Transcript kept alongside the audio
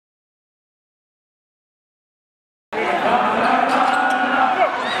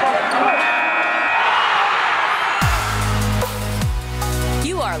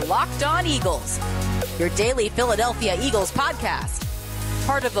Eagles, your daily Philadelphia Eagles podcast.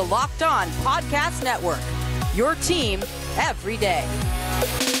 Part of the Locked On Podcast Network, your team every day.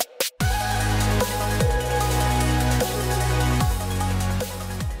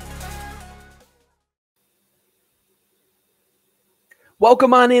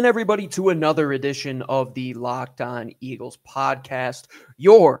 Welcome on in, everybody, to another edition of the Locked On Eagles podcast,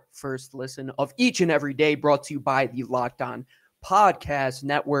 your first listen of each and every day, brought to you by the Locked On Podcast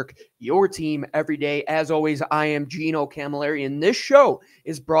Network, your team every day. As always, I am Gino Camilleri, and this show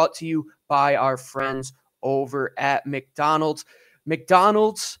is brought to you by our friends over at McDonald's.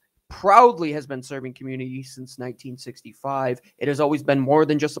 McDonald's proudly has been serving community since 1965. It has always been more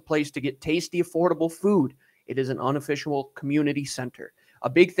than just a place to get tasty, affordable food. It is an unofficial community center. A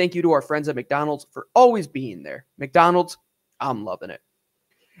big thank you to our friends at McDonald's for always being there. McDonald's, I'm loving it.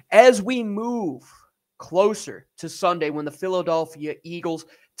 As we move closer to Sunday when the Philadelphia Eagles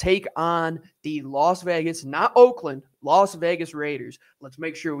take on the Las Vegas, not Oakland, Las Vegas Raiders. Let's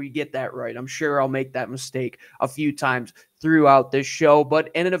make sure we get that right. I'm sure I'll make that mistake a few times throughout this show, but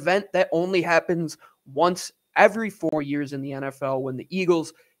in an event that only happens once every 4 years in the NFL, when the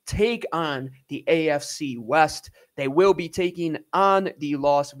Eagles take on the AFC West. They will be taking on the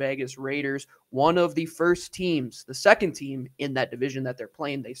Las Vegas Raiders, one of the first teams, the second team in that division that they're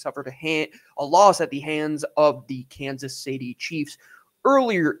playing. They suffered a loss at the hands of the Kansas City Chiefs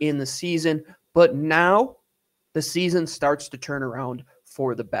earlier in the season, but now the season starts to turn around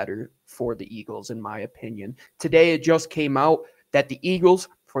for the better for the Eagles, in my opinion. Today, it just came out that the Eagles,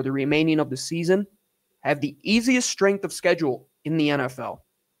 for the remaining of the season, have the easiest strength of schedule in the NFL.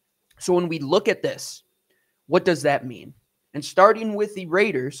 So when we look at this, what does that mean? And starting with the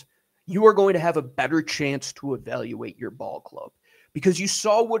Raiders, you are going to have a better chance to evaluate your ball club because you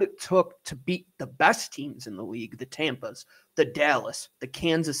saw what it took to beat the best teams in the league, the Tampas, the Dallas, the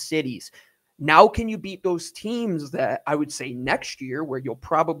Kansas Cities. Now can you beat those teams that I would say next year, where you'll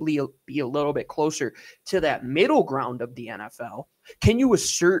probably be a little bit closer to that middle ground of the NFL? Can you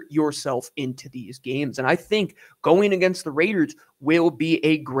assert yourself into these games? And I think going against the Raiders will be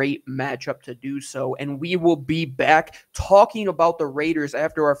a great matchup to do so. And we will be back talking about the Raiders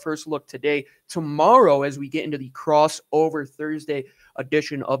after our first look today, tomorrow, as we get into the crossover Thursday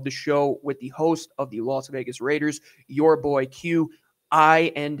edition of the show with the host of the Las Vegas Raiders, your boy Q.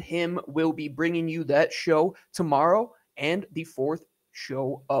 I and him will be bringing you that show tomorrow and the fourth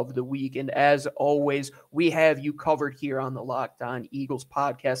show of the week. And as always, we have you covered here on the Locked On Eagles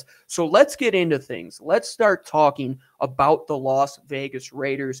podcast. So let's get into things. Let's start talking about the Las Vegas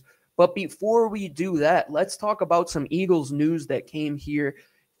Raiders. But before we do that, let's talk about some Eagles news that came here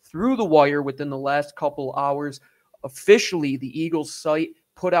through the wire within the last couple hours. Officially, the Eagles site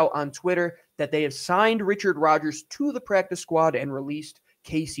put out on Twitter that they have signed Richard Rodgers to the practice squad and released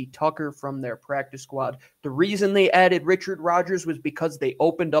Casey Tucker from their practice squad. The reason they added Richard Rodgers was because they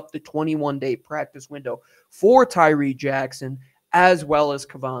opened up the 21-day practice window for Tyree Jackson as well as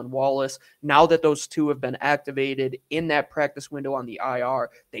Kevon Wallace. Now that those two have been activated in that practice window on the IR,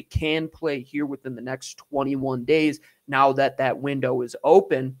 they can play here within the next 21 days now that that window is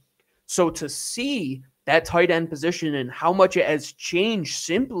open. So to see that tight end position and how much it has changed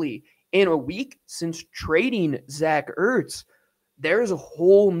simply in a week since trading Zach Ertz, there's a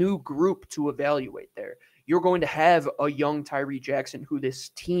whole new group to evaluate there. You're going to have a young Tyree Jackson who this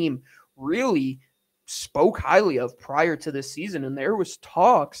team really spoke highly of prior to this season, and there was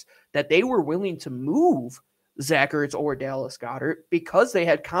talks that they were willing to move Zach Ertz or Dallas Goedert because they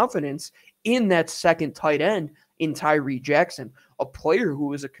had confidence in that second tight end in Tyree Jackson, a player who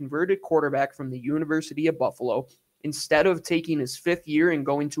was a converted quarterback from the University of Buffalo. Instead of taking his fifth year and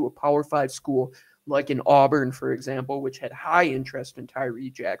going to a Power 5 school like in Auburn, for example, which had high interest in Tyree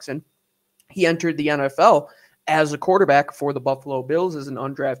Jackson, he entered the NFL as a quarterback for the Buffalo Bills as an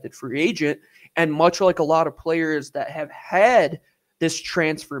undrafted free agent. And much like a lot of players that have had this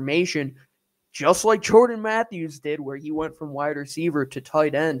transformation, just like Jordan Matthews did, where he went from wide receiver to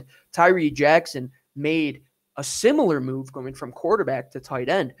tight end, Tyree Jackson made a similar move going from quarterback to tight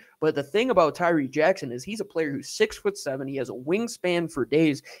end. But the thing about Tyree Jackson is he's a player who's 6'7". He has a wingspan for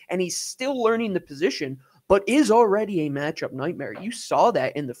days, and he's still learning the position, but is already a matchup nightmare. You saw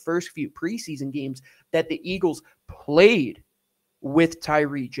that in the first few preseason games that the Eagles played with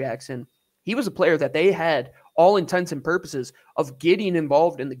Tyree Jackson. He was a player that they had all intents and purposes of getting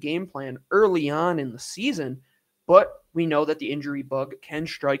involved in the game plan early on in the season, but we know that the injury bug can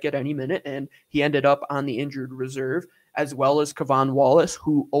strike at any minute, and he ended up on the injured reserve. as well as Kevon Wallace,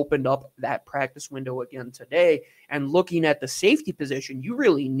 who opened up that practice window again today. And looking at the safety position, you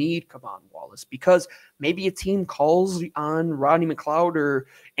really need Kevon Wallace because maybe a team calls on Rodney McLeod or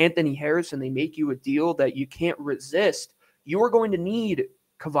Anthony Harris and they make you a deal that you can't resist. You are going to need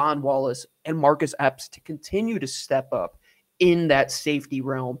Kevon Wallace and Marcus Epps to continue to step up in that safety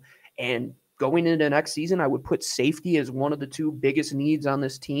realm. And going into next season, I would put safety as one of the two biggest needs on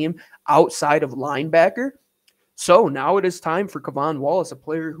this team outside of linebacker. So now it is time for Kevon Wallace, a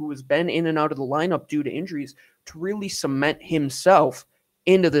player who has been in and out of the lineup due to injuries, to really cement himself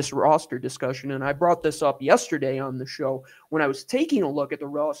into this roster discussion. And I brought this up yesterday on the show when I was taking a look at the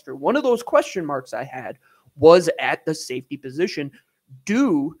roster. One of those question marks I had was at the safety position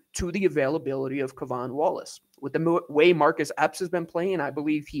due to the availability of Kevon Wallace. With the way Marcus Epps has been playing, I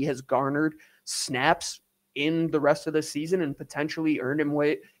believe he has garnered snaps in the rest of the season and potentially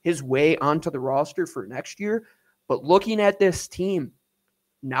earned his way onto the roster for next year. But looking at this team,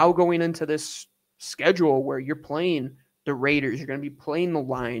 now going into this schedule where you're playing the Raiders, you're going to be playing the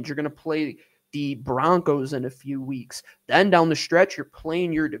Lions, you're going to play the Broncos in a few weeks. Then down the stretch, you're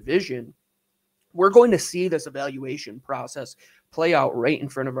playing your division. We're going to see this evaluation process play out right in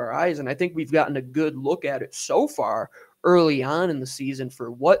front of our eyes. And I think we've gotten a good look at it so far early on in the season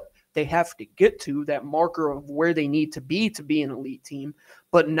for what they have to get to, that marker of where they need to be an elite team.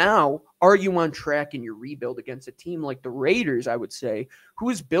 But now, are you on track in your rebuild against a team like the Raiders, I would say, who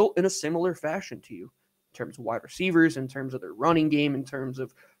is built in a similar fashion to you in terms of wide receivers, in terms of their running game, in terms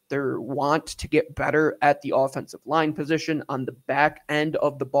of their want to get better at the offensive line position, on the back end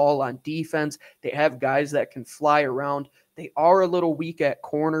of the ball on defense. They have guys that can fly around. They are a little weak at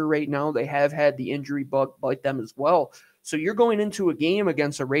corner right now. They have had the injury bug bite them as well. So you're going into a game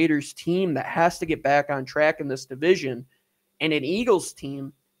against a Raiders team that has to get back on track in this division, and an Eagles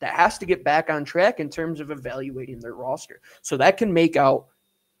team that has to get back on track in terms of evaluating their roster. So that can make out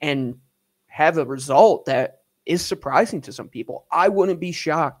and have a result that is surprising to some people. I wouldn't be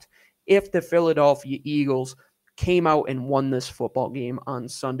shocked if the Philadelphia Eagles came out and won this football game on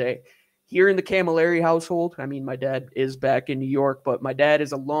Sunday. Here in the Camilleri household, I mean, my dad is back in New York, but my dad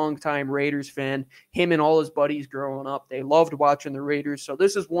is a longtime Raiders fan. Him and all his buddies growing up, they loved watching the Raiders. So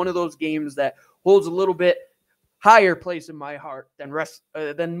this is one of those games that holds a little bit higher place in my heart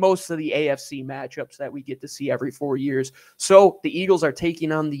than most of the AFC matchups that we get to see every 4 years. So the Eagles are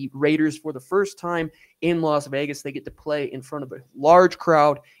taking on the Raiders for the first time in Las Vegas. They get to play in front of a large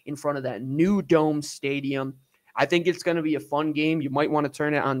crowd, in front of that new dome stadium. I think it's going to be a fun game. You might want to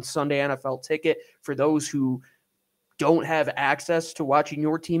turn it on Sunday NFL Ticket for those who don't have access to watching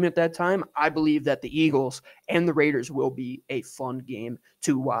your team at that time. I believe that the Eagles and the Raiders will be a fun game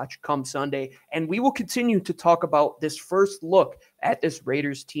to watch come Sunday. And we will continue to talk about this first look at this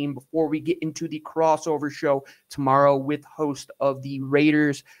Raiders team before we get into the crossover show tomorrow with host of the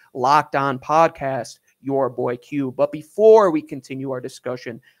Raiders Locked On podcast, your boy Q. But before we continue our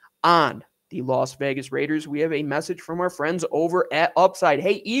discussion on the Las Vegas Raiders, we have a message from our friends over at Upside.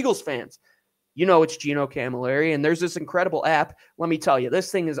 Hey, Eagles fans, you know it's Gino Camilleri, and there's this incredible app. Let me tell you,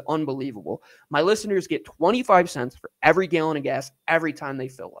 this thing is unbelievable. My listeners get 25 cents for every gallon of gas every time they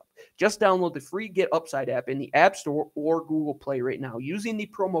fill up. Just download the free Get Upside app in the App Store or Google Play right now using the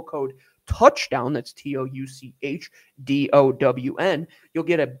promo code TOUCHDOWN, that's TOUCHDOWN. You'll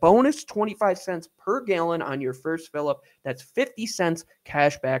get a bonus 25 cents per gallon on your first fill up. That's 50 cents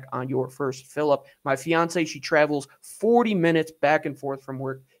cash back on your first fill up. My fiance, she travels 40 minutes back and forth from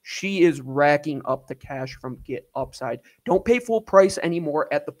work. She is racking up the cash from Get Upside. Don't pay full price anymore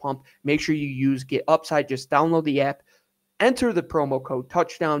at the pump. Make sure you use Get Upside. Just download the app, enter the promo code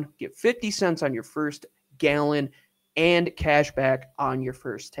TOUCHDOWN, get 50 cents on your first gallon, and cash back on your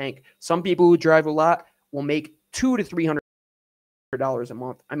first tank. Some people who drive a lot will make $200 to $300 a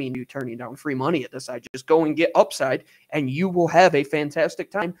month. I mean, you're turning down free money at this side. Just go and Get Upside, and you will have a fantastic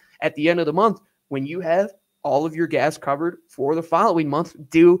time at the end of the month when you have all of your gas covered for the following month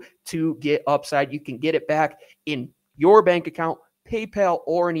due to Get Upside. You can get it back in your bank account, PayPal,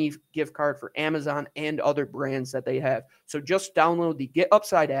 or an gift card for Amazon and other brands that they have. So just download the Get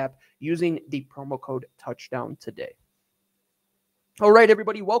Upside app using the promo code TOUCHDOWN today. All right,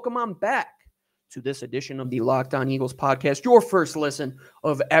 everybody, welcome on back to this edition of the Locked On Eagles podcast, your first listen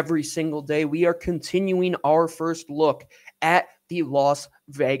of every single day. We are continuing our first look at the Las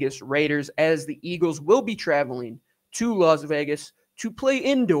Vegas Raiders as the Eagles will be traveling to Las Vegas to play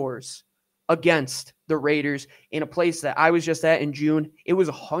indoors against the Raiders in a place that I was just at in June. It was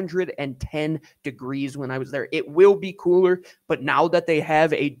 110 degrees when I was there. It will be cooler, but now that they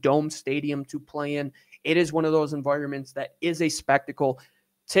have a dome stadium to play in, it is one of those environments that is a spectacle.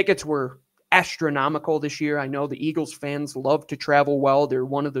 Tickets were astronomical this year. I know the Eagles fans love to travel well. They're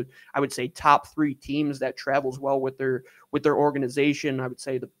one of the, I would say, top 3 teams that travels well with their organization. I would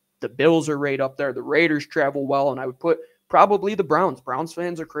say the Bills are right up there. The Raiders travel well, and I would put probably the Browns. Browns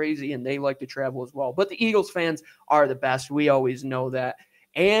fans are crazy, and they like to travel as well. But the Eagles fans are the best. We always know that.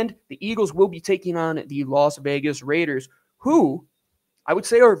 And the Eagles will be taking on the Las Vegas Raiders, who I would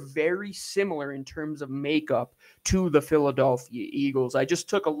say are very similar in terms of makeup to the Philadelphia Eagles. I just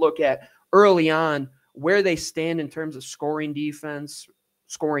took a look at early on where they stand in terms of scoring defense,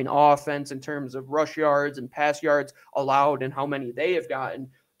 scoring offense, in terms of rush yards and pass yards allowed and how many they have gotten.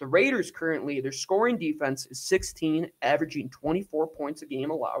 The Raiders currently, their scoring defense is 16, averaging 24 points a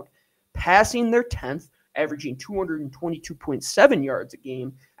game allowed, passing their 10th, averaging 222.7 yards a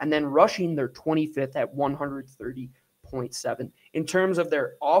game, and then rushing their 25th at 130.7. In terms of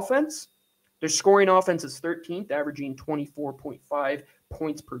their offense, their scoring offense is 13th, averaging 24.5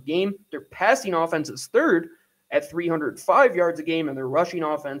 points per game. Their passing offense is 3rd at 305 yards a game, and their rushing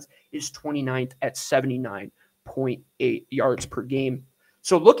offense is 29th at 79.8 yards per game.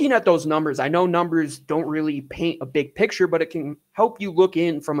 So looking at those numbers, I know numbers don't really paint a big picture, but it can help you look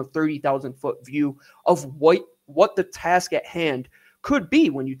in from a 30,000-foot view of what the task at hand could be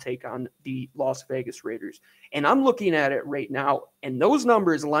when you take on the Las Vegas Raiders. And I'm looking at it right now, and those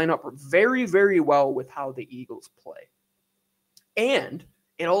numbers line up very, very well with how the Eagles play. And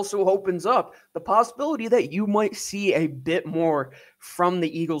it also opens up the possibility that you might see a bit more from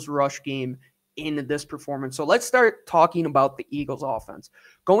the Eagles rush game in this performance. So let's start talking about the Eagles offense.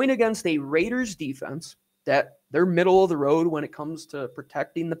 Going against a Raiders defense that they're middle of the road when it comes to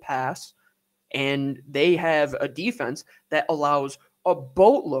protecting the pass, and they have a defense that allows a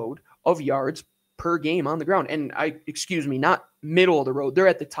boatload of yards per game on the ground. And not middle of the road. They're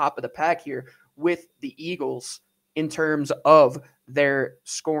at the top of the pack here with the Eagles in terms of their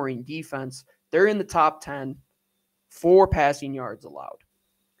scoring defense. They're in the top 10 for passing yards allowed.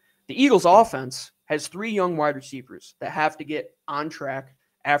 The Eagles offense has 3 young wide receivers that have to get on track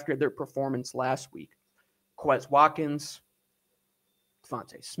after their performance last week. Quez Watkins,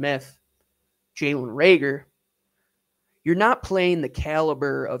 Devontae Smith, Jalen Reagor. You're not playing the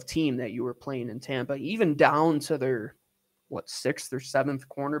caliber of team that you were playing in Tampa, even down to their, 6th or 7th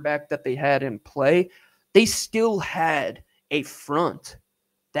cornerback that they had in play. They still had a front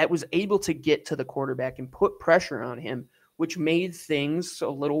that was able to get to the quarterback and put pressure on him, which made things a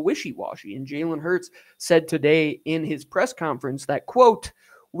little wishy-washy. And Jalen Hurts said today in his press conference that, quote,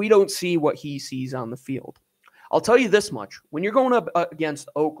 "We don't see what he sees on the field." I'll tell you this much. When you're going up against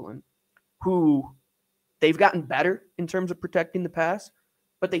Oakland, who they've gotten better in terms of protecting the pass,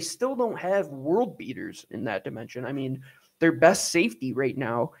 but they still don't have world beaters in that dimension. I mean, their best safety right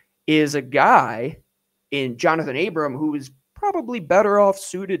now is a guy in Jonathan Abram who is probably better off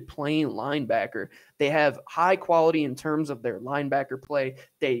suited playing linebacker. They have high quality in terms of their linebacker play.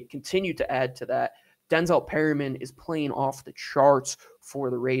 They continue to add to that. Denzel Perryman is playing off the charts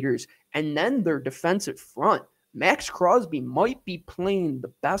for the Raiders. And then their defensive front. Max Crosby might be playing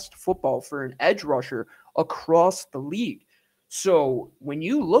the best football for an edge rusher across the league. So when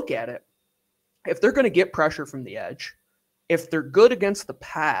you look at it, if they're going to get pressure from the edge, if they're good against the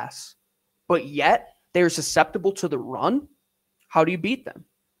pass, but yet they're susceptible to the run, how do you beat them?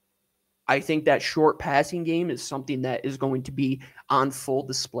 I think that short passing game is something that is going to be on full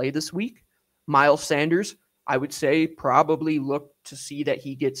display this week. Miles Sanders, I would say, probably look to see that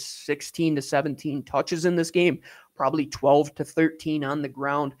he gets 16 to 17 touches in this game, probably 12 to 13 on the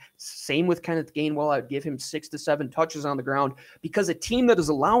ground. Same with Kenneth Gainwell. I'd give him 6 to 7 touches on the ground, because a team that is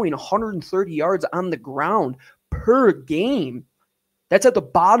allowing 130 yards on the ground per game, that's at the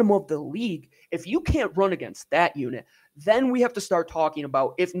bottom of the league. If you can't run against that unit, then we have to start talking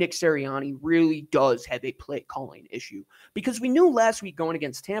about if Nick Sirianni really does have a play calling issue. Because we knew last week going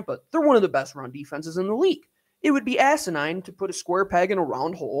against Tampa, they're one of the best run defenses in the league. It would be asinine to put a square peg in a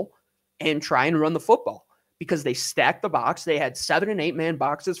round hole and try and run the football, because they stacked the box. They had 7 and 8 man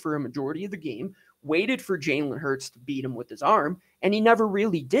boxes for a majority of the game, waited for Jalen Hurts to beat him with his arm, and he never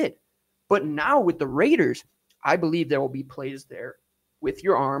really did. But now with the Raiders, I believe there will be plays there with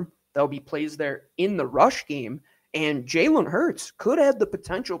your arm. There'll be plays there in the rush game. And Jalen Hurts could have the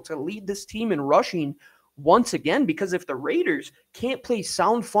potential to lead this team in rushing once again, because if the Raiders can't play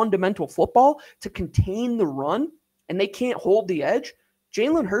sound fundamental football to contain the run and they can't hold the edge,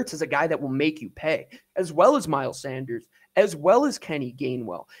 Jalen Hurts is a guy that will make you pay, as well as Miles Sanders, as well as Kenny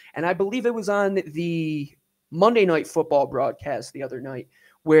Gainwell. And I believe it was on the Monday Night Football broadcast the other night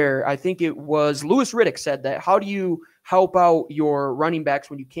where I think it was Louis Riddick said that, how do you help out your running backs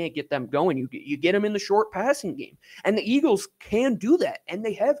when you can't get them going? You get them in the short passing game. And the Eagles can do that. And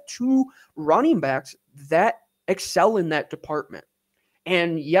they have two running backs that excel in that department.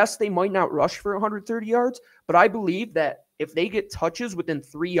 And yes, they might not rush for 130 yards, but I believe that if they get touches within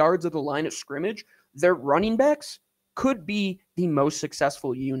 3 yards of the line of scrimmage, their running backs could be the most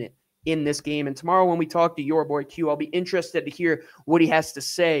successful unit in this game. And tomorrow when we talk to your boy Q, I'll be interested to hear what he has to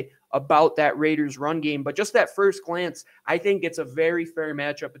say about that Raiders run game. But just at first glance, I think it's a very fair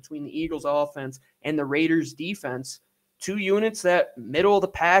matchup between the Eagles offense and the Raiders defense. Two units that middle of the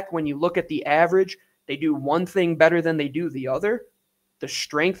pack, when you look at the average, they do one thing better than they do the other. The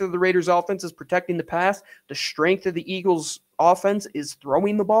strength of the Raiders offense is protecting the pass. The strength of the Eagles offense is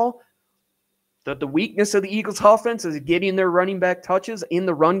throwing the ball. The weakness of the Eagles offense is getting their running back touches in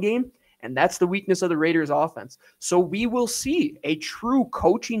the run game, and that's the weakness of the Raiders offense. So we will see a true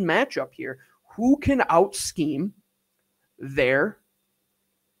coaching matchup here. Who can out-scheme their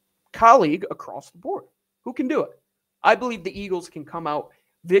colleague across the board? Who can do it? I believe the Eagles can come out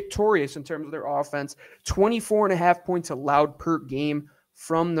victorious in terms of their offense. 24.5 points allowed per game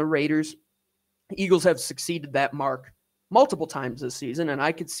from the Raiders. The Eagles have succeeded that mark multiple times this season, and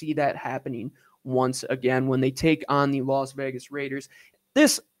I could see that happening once again when they take on the Las Vegas Raiders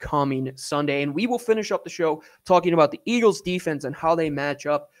this coming Sunday. And we will finish up the show talking about the Eagles defense and how they match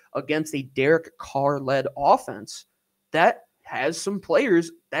up against a Derek Carr-led offense that has some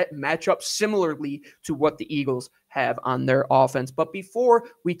players that match up similarly to what the Eagles have on their offense. But before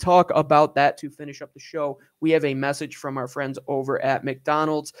we talk about that, to finish up the show, we have a message from our friends over at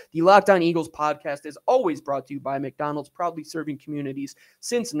McDonald's. The Locked On Eagles podcast is always brought to you by McDonald's, proudly serving communities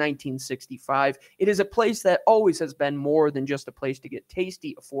since 1965. It is a place that always has been more than just a place to get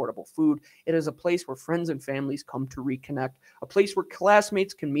tasty, affordable food. It is a place where friends and families come to reconnect, a place where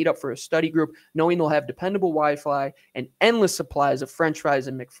classmates can meet up for a study group, knowing they'll have dependable Wi-Fi and endless supplies of French fries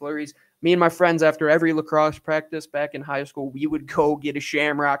and McFlurries. Me and my friends, after every lacrosse practice back in high school, we would go get a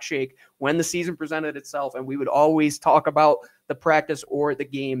Shamrock Shake when the season presented itself, and we would always talk about the practice or the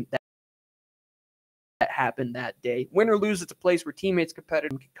game that happened that day. Win or lose, it's a place where teammates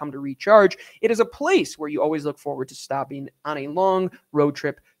competitive can come to recharge. It is a place where you always look forward to stopping on a long road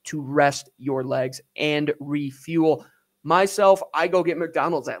trip to rest your legs and refuel. Myself, I go get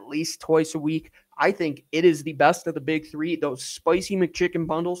McDonald's at least twice a week. I think it is the best of the big three. Those spicy McChicken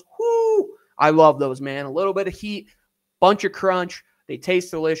bundles, whoo! I love those, man. A little bit of heat, bunch of crunch. They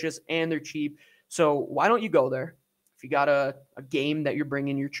taste delicious, and they're cheap. So why don't you go there? If you got a game that you're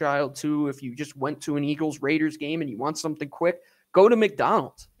bringing your child to, if you just went to an Eagles-Raiders game and you want something quick, go to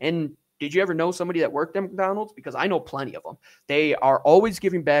McDonald's. And did you ever know somebody that worked at McDonald's? Because I know plenty of them. They are always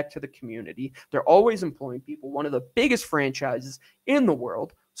giving back to the community. They're always employing people, one of the biggest franchises in the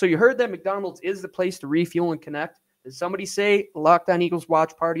world. So you heard that McDonald's is the place to refuel and connect. Did somebody say Locked On Eagles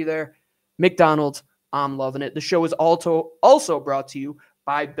watch party there? McDonald's, I'm loving it. The show is also brought to you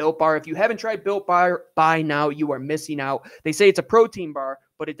by Built Bar. If you haven't tried Built Bar by now, you are missing out. They say it's a protein bar,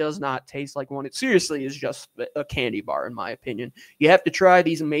 but it does not taste like one. It seriously is just a candy bar, in my opinion. You have to try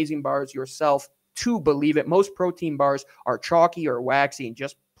these amazing bars yourself to believe it. Most protein bars are chalky or waxy and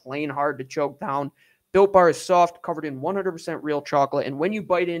just plain hard to choke down. Built Bar is soft, covered in 100% real chocolate, and when you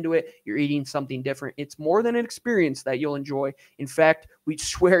bite into it, you're eating something different. It's more than an experience that you'll enjoy. In fact, we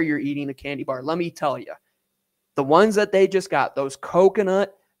swear you're eating a candy bar. Let me tell you, the ones that they just got, those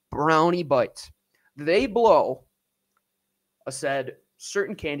coconut brownie bites, they blow a said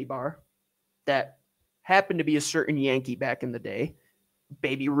certain candy bar that happened to be a certain Yankee back in the day,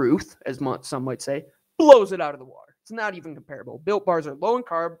 Baby Ruth, as some might say, blows it out of the water. It's not even comparable. Built Bars are low in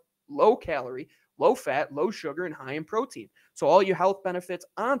carb, low calorie, low fat, low sugar, and high in protein. So all your health benefits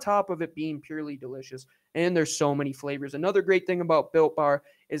on top of it being purely delicious. And there's so many flavors. Another great thing about Built Bar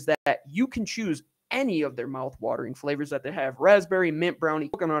is that you can choose any of their mouth-watering flavors that they have: raspberry, mint brownie,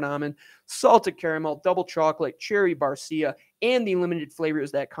 coconut almond, salted caramel, double chocolate, cherry barcia, and the limited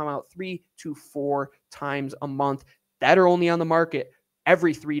flavors that come out 3 to 4 times a month that are only on the market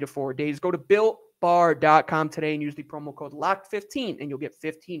every 3 to 4 days. Go to BuiltBar.com today and use the promo code LOCKED15, and you'll get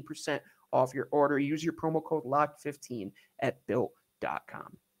 15% off your order. Use your promo code LOCKED15 at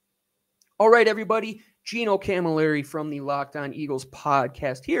Built.com. All right, everybody. Gino Camilleri from the Locked On Eagles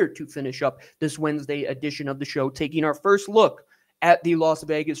podcast here to finish up this Wednesday edition of the show, taking our first look at the Las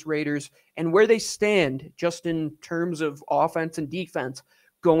Vegas Raiders and where they stand just in terms of offense and defense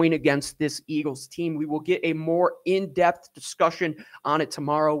going against this Eagles team. We will get a more in-depth discussion on it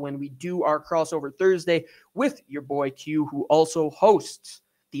tomorrow when we do our crossover Thursday with your boy Q, who also hosts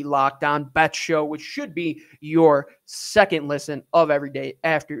the Locked On Bet Show, which should be your second listen of every day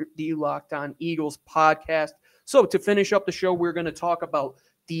after the Locked On Eagles podcast. So to finish up the show, we're going to talk about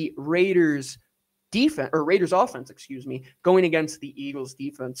the Raiders offense, going against the Eagles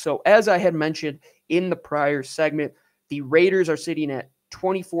defense. So as I had mentioned in the prior segment, the Raiders are sitting at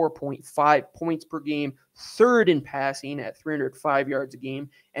 24.5 points per game, third in passing at 305 yards a game,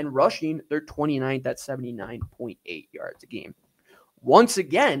 and rushing, they're 29th at 79.8 yards a game. Once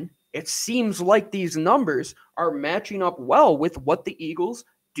again, it seems like these numbers are matching up well with what the Eagles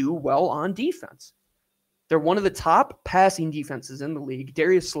do well on defense. They're one of the top passing defenses in the league.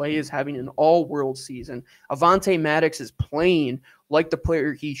 Darius Slay is having an all-world season. Avonte Maddox is playing like the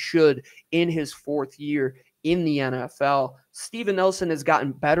player he should in his fourth year in the NFL. Steven Nelson has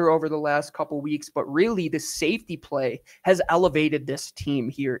gotten better over the last couple weeks, but really the safety play has elevated this team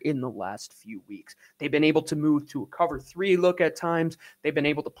here in the last few weeks. They've been able to move to a cover 3 look at times. They've been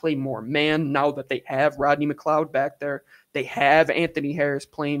able to play more man now that they have Rodney McLeod back there. They have Anthony Harris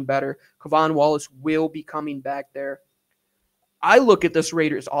playing better. Kevon Wallace will be coming back there. I look at this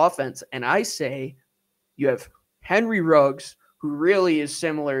Raiders offense and I say you have Henry Ruggs, who really is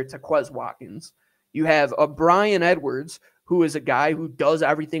similar to Quez Watkins. You have a Brian Edwards, who is a guy who does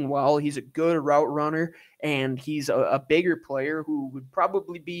everything well. He's a good route runner, and he's a bigger player who would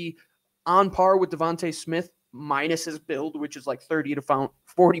probably be on par with Devontae Smith minus his build, which is like 30 to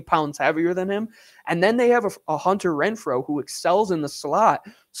 40 pounds heavier than him. And then they have a Hunter Renfrow who excels in the slot,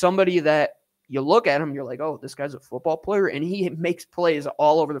 somebody that you look at him, you're like, oh, this guy's a football player, and he makes plays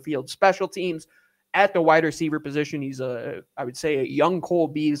all over the field. Special teams, at the wide receiver position, he's I would say a young Cole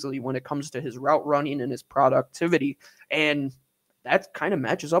Beasley when it comes to his route running and his productivity. And that kind of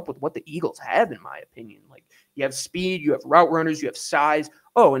matches up with what the Eagles have, in my opinion. Like, you have speed, you have route runners, you have size.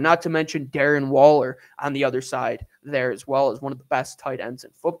 Oh, and not to mention Darren Waller on the other side there as well as one of the best tight ends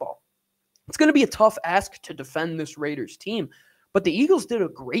in football. It's going to be a tough ask to defend this Raiders team, but the Eagles did a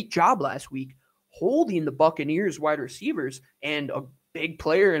great job last week holding the Buccaneers wide receivers and a big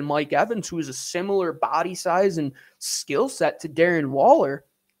player in Mike Evans, who is a similar body size and skill set to Darren Waller.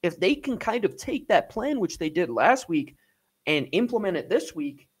 If they can kind of take that plan, which they did last week, and implement it this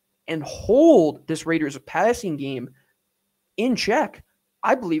week and hold this Raiders passing game in check,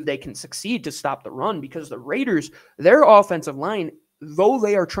 I believe they can succeed to stop the run, because the Raiders, their offensive line, though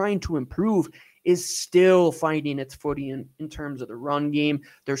they are trying to improve, is still finding its footing in terms of the run game.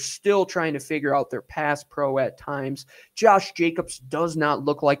 They're still trying to figure out their pass pro at times. Josh Jacobs does not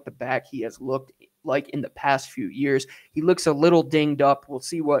look like the back he has looked like in the past few years. He looks a little dinged up. We'll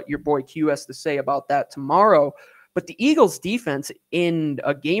see what your boy Q has to say about that tomorrow. But the Eagles defense, in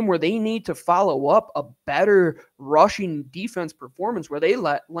a game where they need to follow up a better rushing defense performance, where they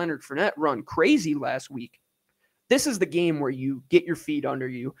let Leonard Fournette run crazy last week, this is the game where you get your feet under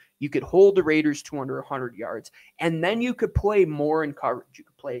you. You could hold the Raiders to under 100 yards, and then you could play more in coverage. You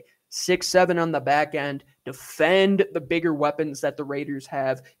could play 6-7 on the back end, defend the bigger weapons that the Raiders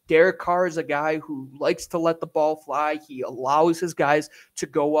have. Derek Carr is a guy who likes to let the ball fly. He allows his guys to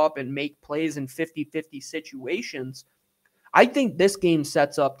go up and make plays in 50-50 situations. I think this game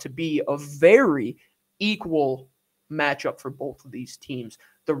sets up to be a very equal matchup for both of these teams.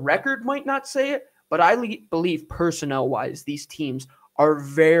 The record might not say it, but I believe personnel-wise, these teams are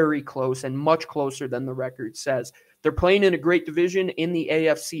very close and much closer than the record says. They're playing in a great division in the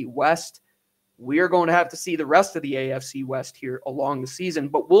AFC West. We are going to have to see the rest of the AFC West here along the season,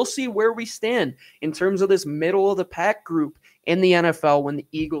 but we'll see where we stand in terms of this middle-of-the-pack group in the NFL when the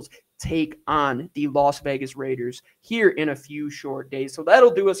Eagles take on the Las Vegas Raiders here in a few short days. So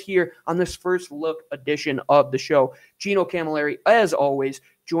that'll do us here on this first look edition of the show. Gino Camilleri, as always,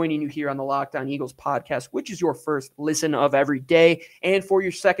 joining you here on the Locked On Eagles podcast, which is your first listen of every day. And for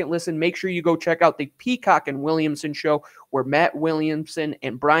your second listen, make sure you go check out the Peacock and Williamson show, where Matt Williamson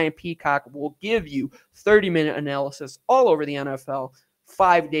and Brian Peacock will give you 30-minute analysis all over the NFL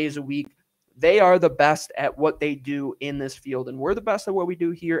 5 days a week. They are the best at what they do in this field, and we're the best at what we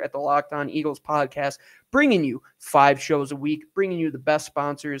do here at the Locked On Eagles podcast, bringing you 5 shows a week, bringing you the best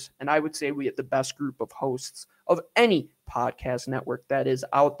sponsors, and I would say we have the best group of hosts of any podcast network that is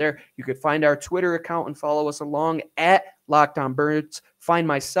out there. You could find our Twitter account and follow us along at Locked On Birds. Find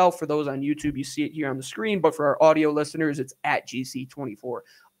myself, for those on YouTube, you see it here on the screen, but for our audio listeners, it's at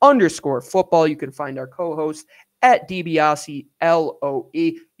GC24_football. You can find our co-host at DiBiase LOE.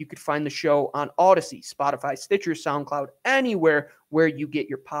 You could find the show on Odyssey, Spotify, Stitcher, SoundCloud, anywhere where you get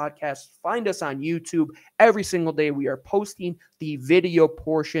your podcasts. Find us on YouTube. Every single day we are posting the video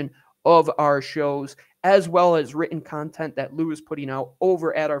portion of our shows, as well as written content that Lou is putting out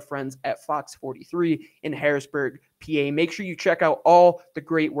over at our friends at Fox 43 in Harrisburg, PA. Make sure you check out all the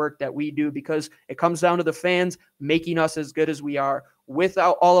great work that we do, because it comes down to the fans making us as good as we are.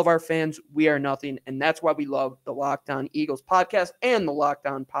 Without all of our fans, we are nothing. And that's why we love the Locked On Eagles podcast and the Locked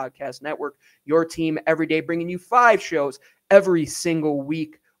On Podcast Network, your team every day, bringing you 5 shows every single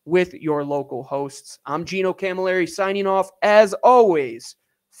week with your local hosts. I'm Gino Camilleri signing off. As always,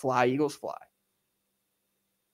 fly Eagles fly.